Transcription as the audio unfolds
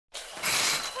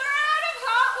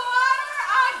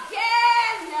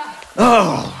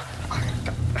Oh,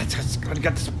 I just gotta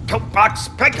get this pillbox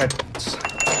packet.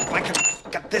 I can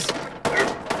get this.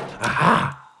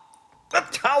 Aha! The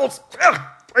towels.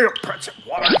 Pressure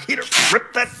water heater.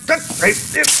 Rip that duct tape.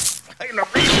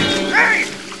 Hey!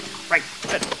 Right.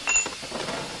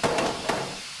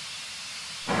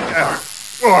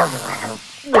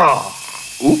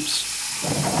 Oops.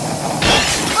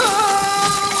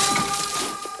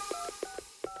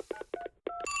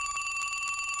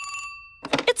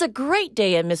 It's a great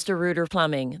day at Mr. Rooter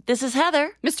Plumbing. This is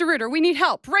Heather. Mr. Rooter, we need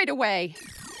help right away.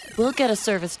 We'll get a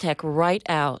service tech right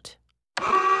out.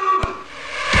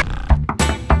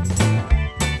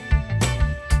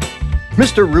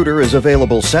 Mr. Rooter is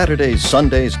available Saturdays,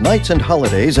 Sundays, nights, and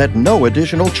holidays at no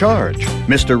additional charge.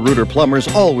 Mr. Rooter plumbers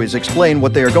always explain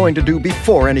what they are going to do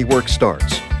before any work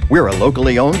starts. We're a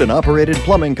locally owned and operated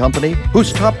plumbing company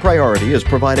whose top priority is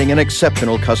providing an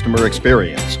exceptional customer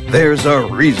experience. There's a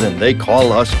reason they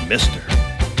call us Mr.